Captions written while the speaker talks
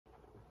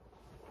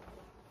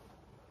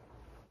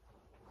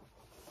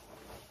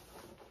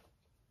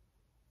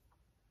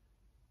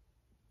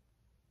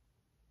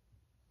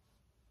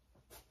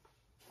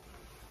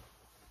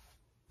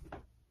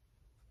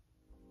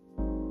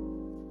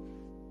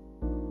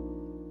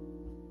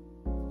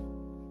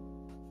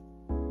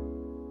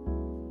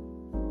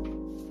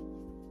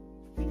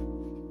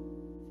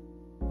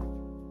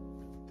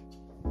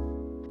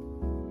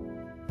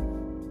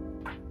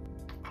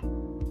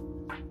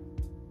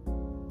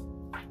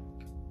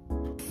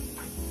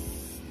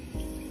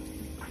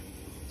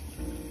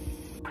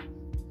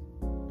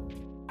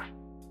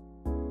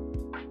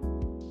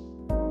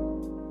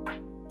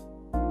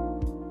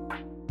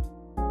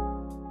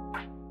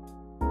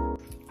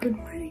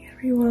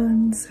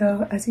everyone.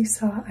 So as you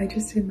saw, I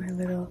just did my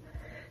little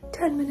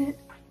 10-minute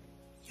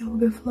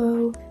yoga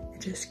flow.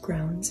 It just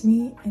grounds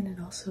me, and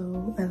it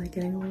also, I like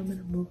getting a little bit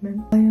of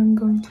movement. I am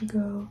going to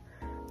go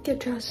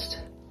get dressed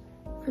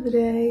for the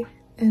day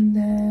and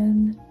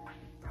then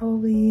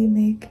probably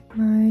make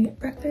my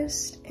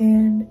breakfast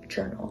and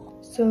journal.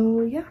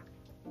 So yeah,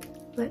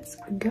 let's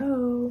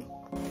go.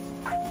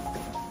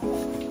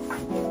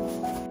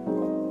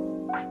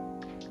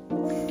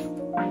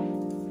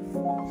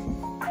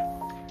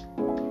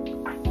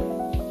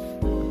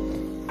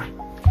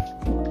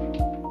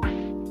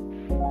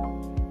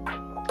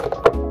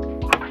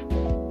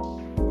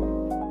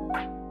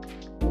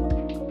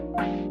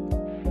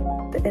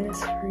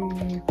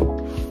 Innisfree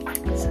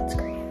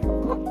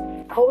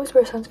sunscreen. Always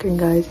wear sunscreen,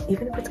 guys,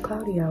 even if it's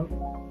cloudy out.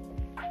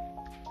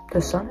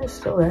 The sun is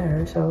still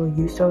there, so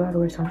you still gotta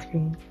wear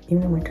sunscreen.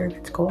 Even in winter, if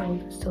it's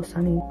cold, it's still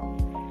sunny.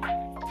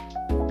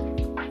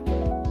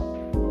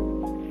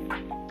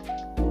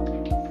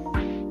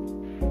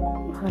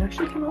 Wow, it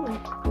actually came out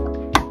like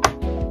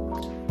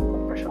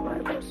brush on my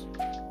eyebrows.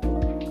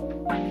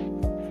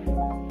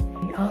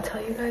 I'll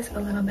tell you guys a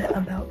little bit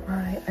about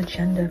my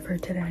agenda for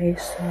today.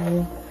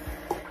 So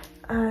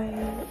I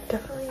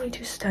definitely need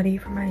to study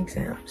for my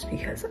exams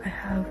because I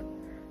have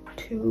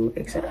 2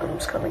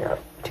 exams coming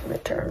up, 2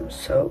 midterms.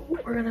 So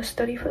we're gonna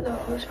study for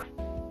those.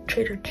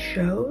 Trader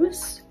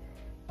Joe's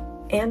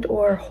and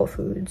or Whole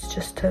Foods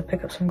just to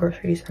pick up some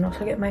groceries and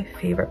also get my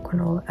favorite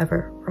granola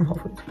ever from Whole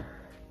Foods.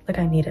 Like,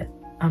 I need it.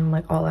 I'm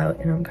like all out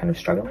and I'm kind of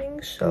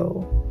struggling.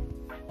 So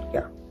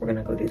yeah, we're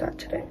gonna go do that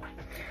today.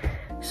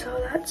 So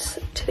that's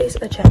today's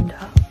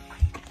agenda.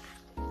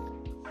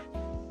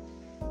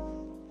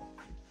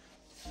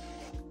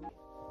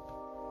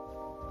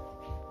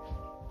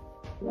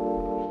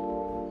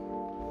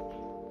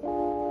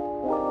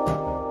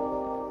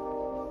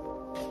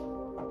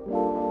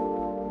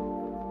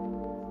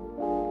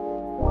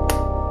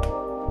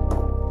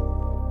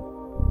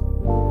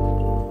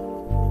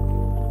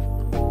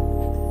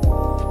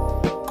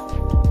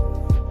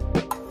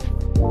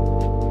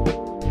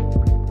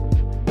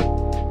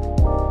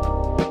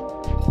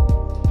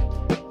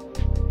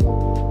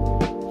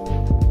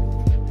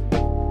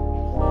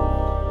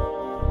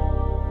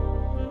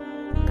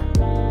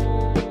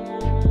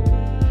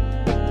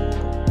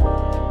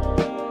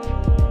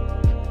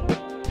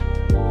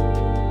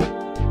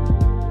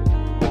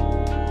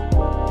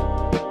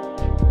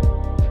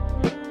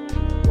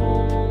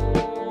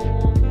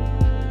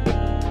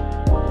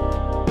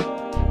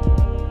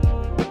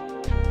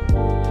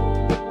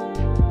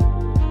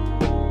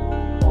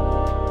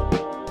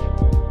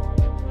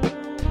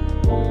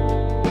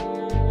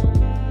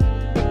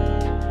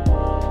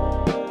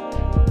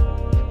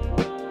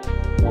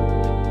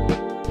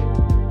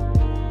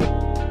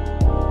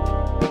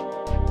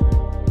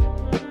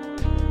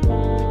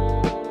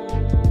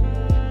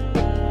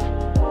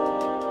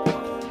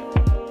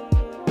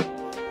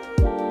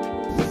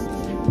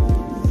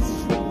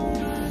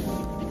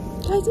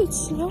 Guys,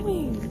 it's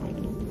snowing.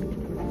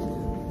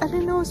 I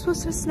didn't know it was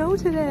supposed to snow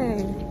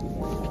today.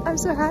 I'm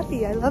so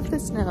happy. I love the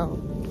snow.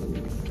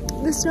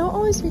 The snow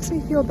always makes me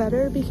feel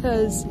better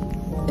because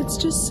it's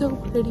just so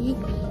pretty,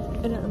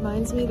 and it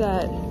reminds me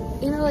that,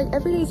 you know, like,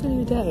 every day's a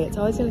new day. It's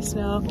always gonna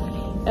snow.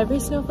 Every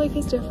snowflake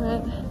is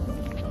different,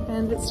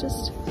 and it's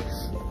just,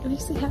 it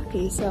makes me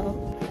happy.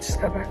 So I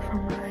just got back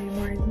from my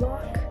morning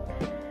walk,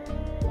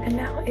 and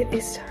now it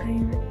is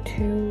time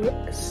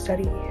to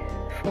study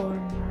for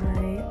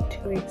my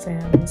 2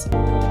 exams.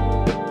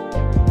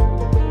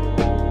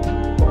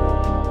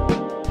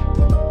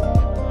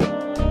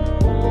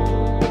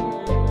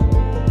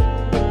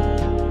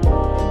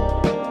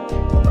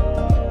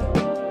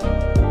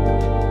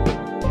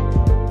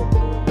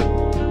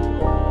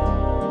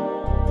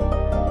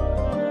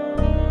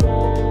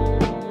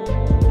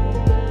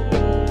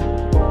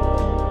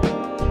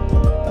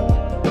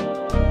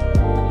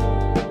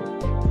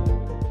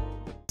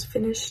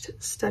 Finished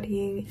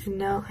studying, and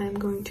now I'm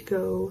going to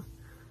go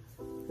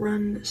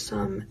run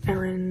some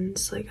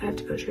errands. Like, I have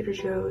to go to Trader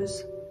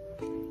Joe's,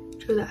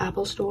 to the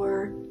Apple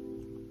store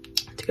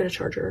to get a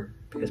charger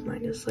because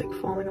mine is like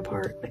falling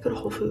apart. I go to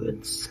Whole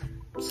Foods,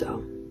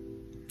 so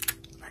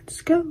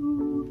let's go.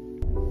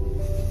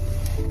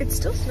 It's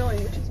still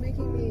snowing, which is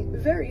making me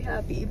very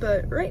happy,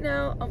 but right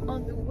now I'm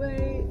on the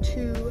way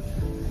to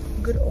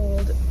good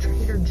old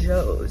Trader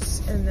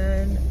Joe's, and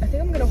then I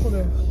think I'm gonna hold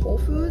a Whole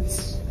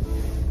Foods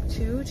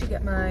too to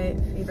get my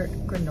favorite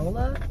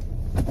granola,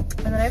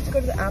 and then I have to go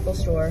to the Apple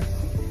store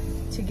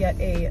to get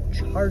a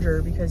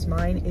charger because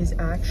mine is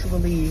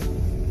actually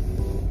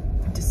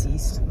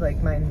deceased.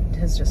 Like, mine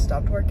has just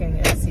stopped working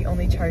and it's the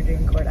only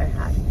charging cord I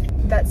had.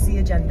 That's the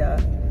agenda,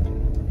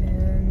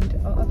 and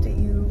I'll update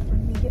you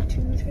when we get to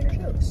Trader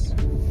Joe's.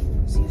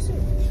 See you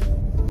soon.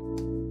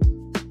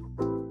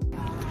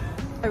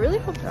 I really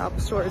hope the Apple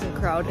store isn't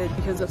crowded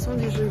because that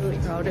one's usually really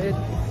crowded.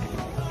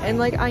 And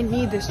like, I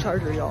need this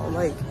charger, y'all.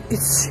 Like,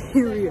 it's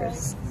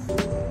serious.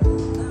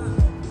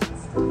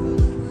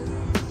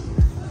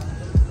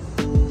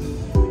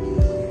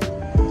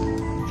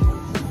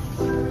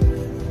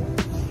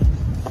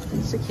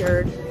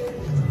 cured.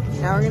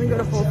 Now we're gonna go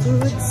to Whole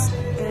Foods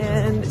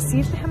and see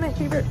if they have my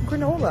favorite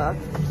granola.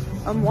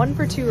 I'm 1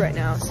 for 2 right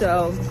now,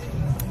 so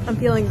I'm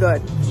feeling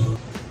good.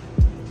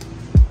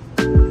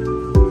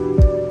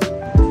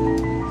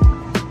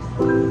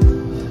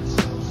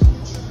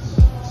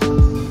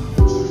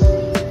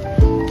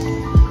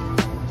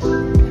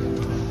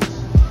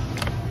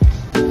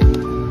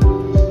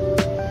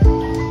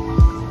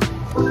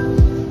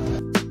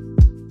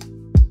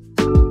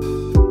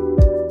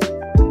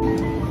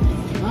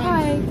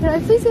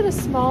 Please get a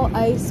small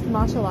iced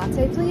matcha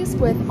latte, please,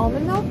 with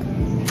almond milk.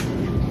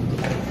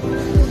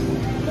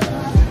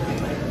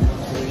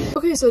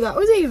 Okay, so that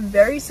was a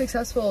very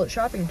successful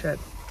shopping trip.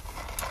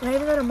 I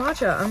even got a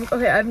matcha.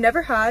 Okay, I've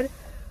never had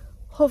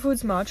Whole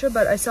Foods matcha,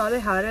 but I saw they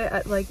had it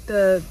at like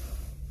the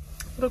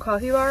little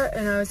coffee bar,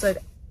 and I was like,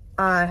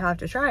 I have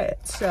to try it.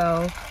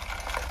 So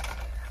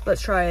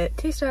let's try it.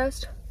 Taste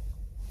test.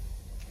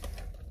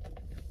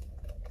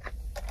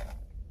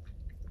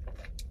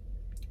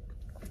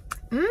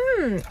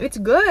 It's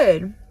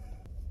good.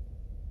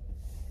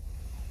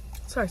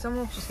 Sorry,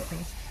 someone else just hit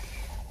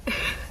me.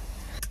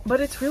 But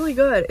it's really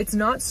good. It's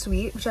not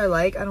sweet, which I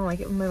like. I don't like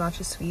it when my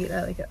matcha's sweet.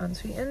 I like it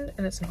unsweetened,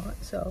 and it's not,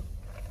 so.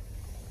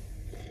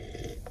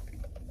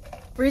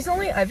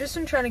 Recently, I've just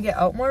been trying to get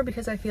out more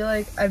because I feel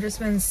like I've just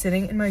been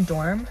sitting in my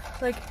dorm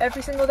like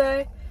every single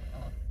day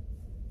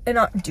and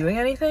not doing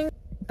anything.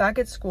 Back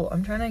at school,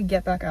 I'm trying to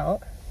get back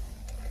out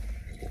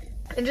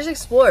and just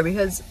explore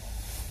because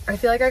I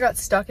feel like I got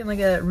stuck in like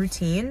a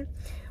routine,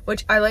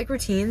 which I like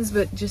routines,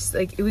 but just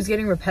like it was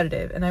getting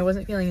repetitive and I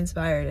wasn't feeling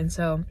inspired. And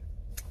so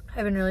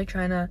I've been really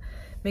trying to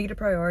make it a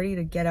priority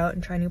to get out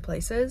and try new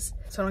places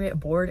so I don't get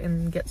bored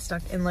and get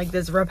stuck in like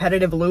this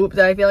repetitive loop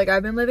that I feel like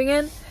I've been living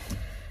in.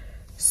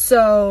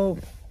 So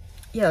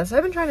yeah, that's what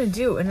I've been trying to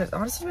do, and it's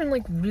honestly been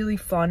like really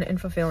fun and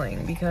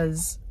fulfilling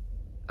because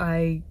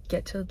I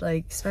get to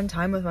like spend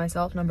time with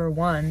myself, number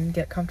one,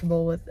 get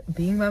comfortable with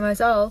being by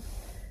myself,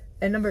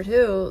 and number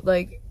two,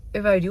 like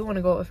if I do want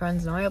to go out with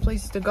friends, now I have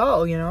places to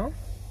go, you know?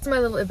 That's my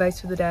little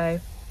advice for the day.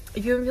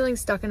 If you've been feeling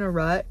stuck in a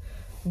rut,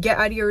 get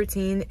out of your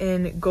routine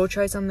and go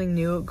try something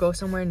new, go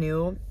somewhere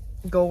new,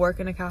 go work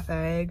in a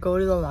cafe, go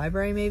to the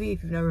library maybe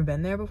if you've never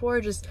been there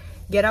before. Just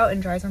get out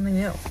and try something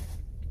new.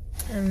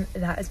 And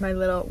that is my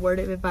little word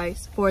of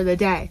advice for the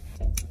day.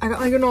 I got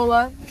my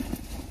granola,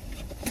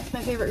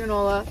 my favorite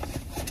granola.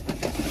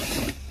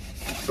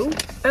 Ooh,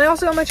 and I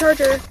also got my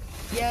charger,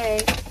 yay.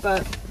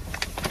 But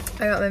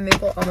I got my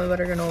maple almond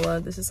butter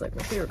granola. This is like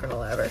my favorite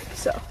granola ever,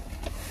 so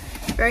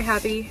very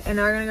happy. And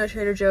now we're gonna go to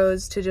Trader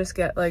Joe's to just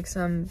get like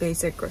some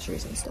basic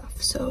groceries and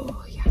stuff,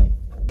 so yeah.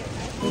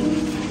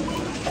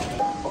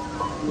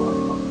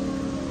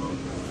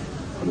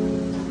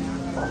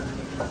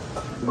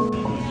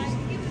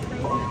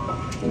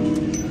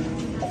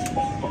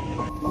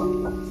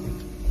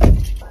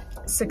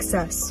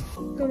 Success.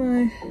 Got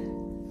my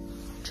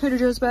Trader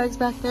Joe's bags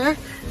back there.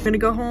 I'm gonna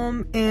go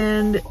home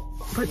and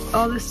put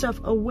all this stuff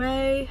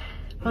away,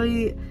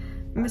 probably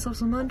make myself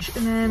some lunch,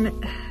 and then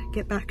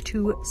get back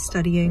to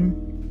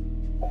studying.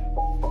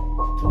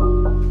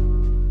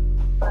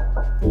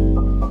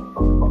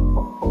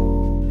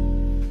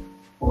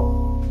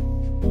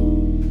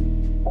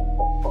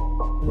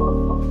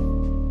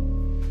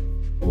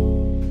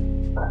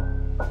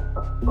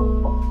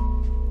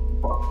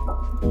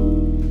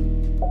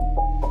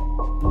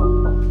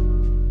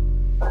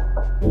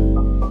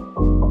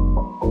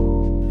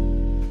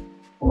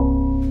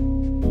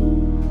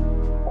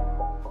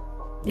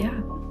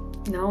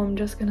 Now I'm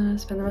just gonna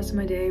spend the rest of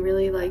my day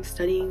really like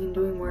studying and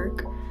doing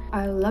work.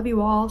 I love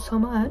you all so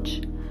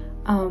much.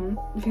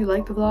 If you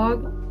like the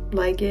vlog,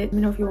 like it. Let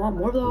me know if you want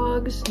more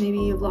vlogs,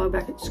 maybe a vlog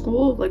back at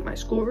school, like my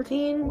school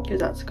routine, because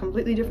that's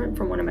completely different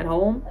from when I'm at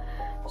home.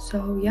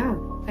 So yeah,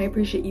 I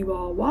appreciate you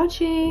all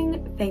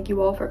watching. Thank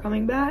you all for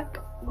coming back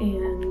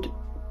and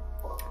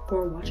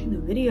for watching the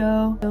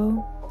video.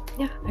 So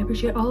yeah, I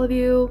appreciate all of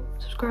you.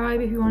 Subscribe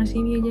if you want to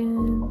see me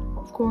again,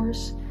 of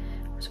course.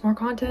 Some more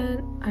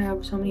content. I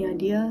have so many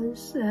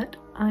ideas that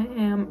I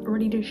am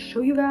ready to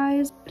show you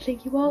guys.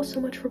 Thank you all so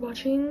much for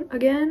watching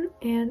again,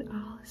 and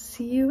I'll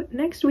see you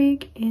next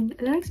week in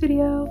the next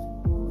video.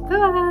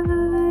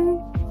 Bye!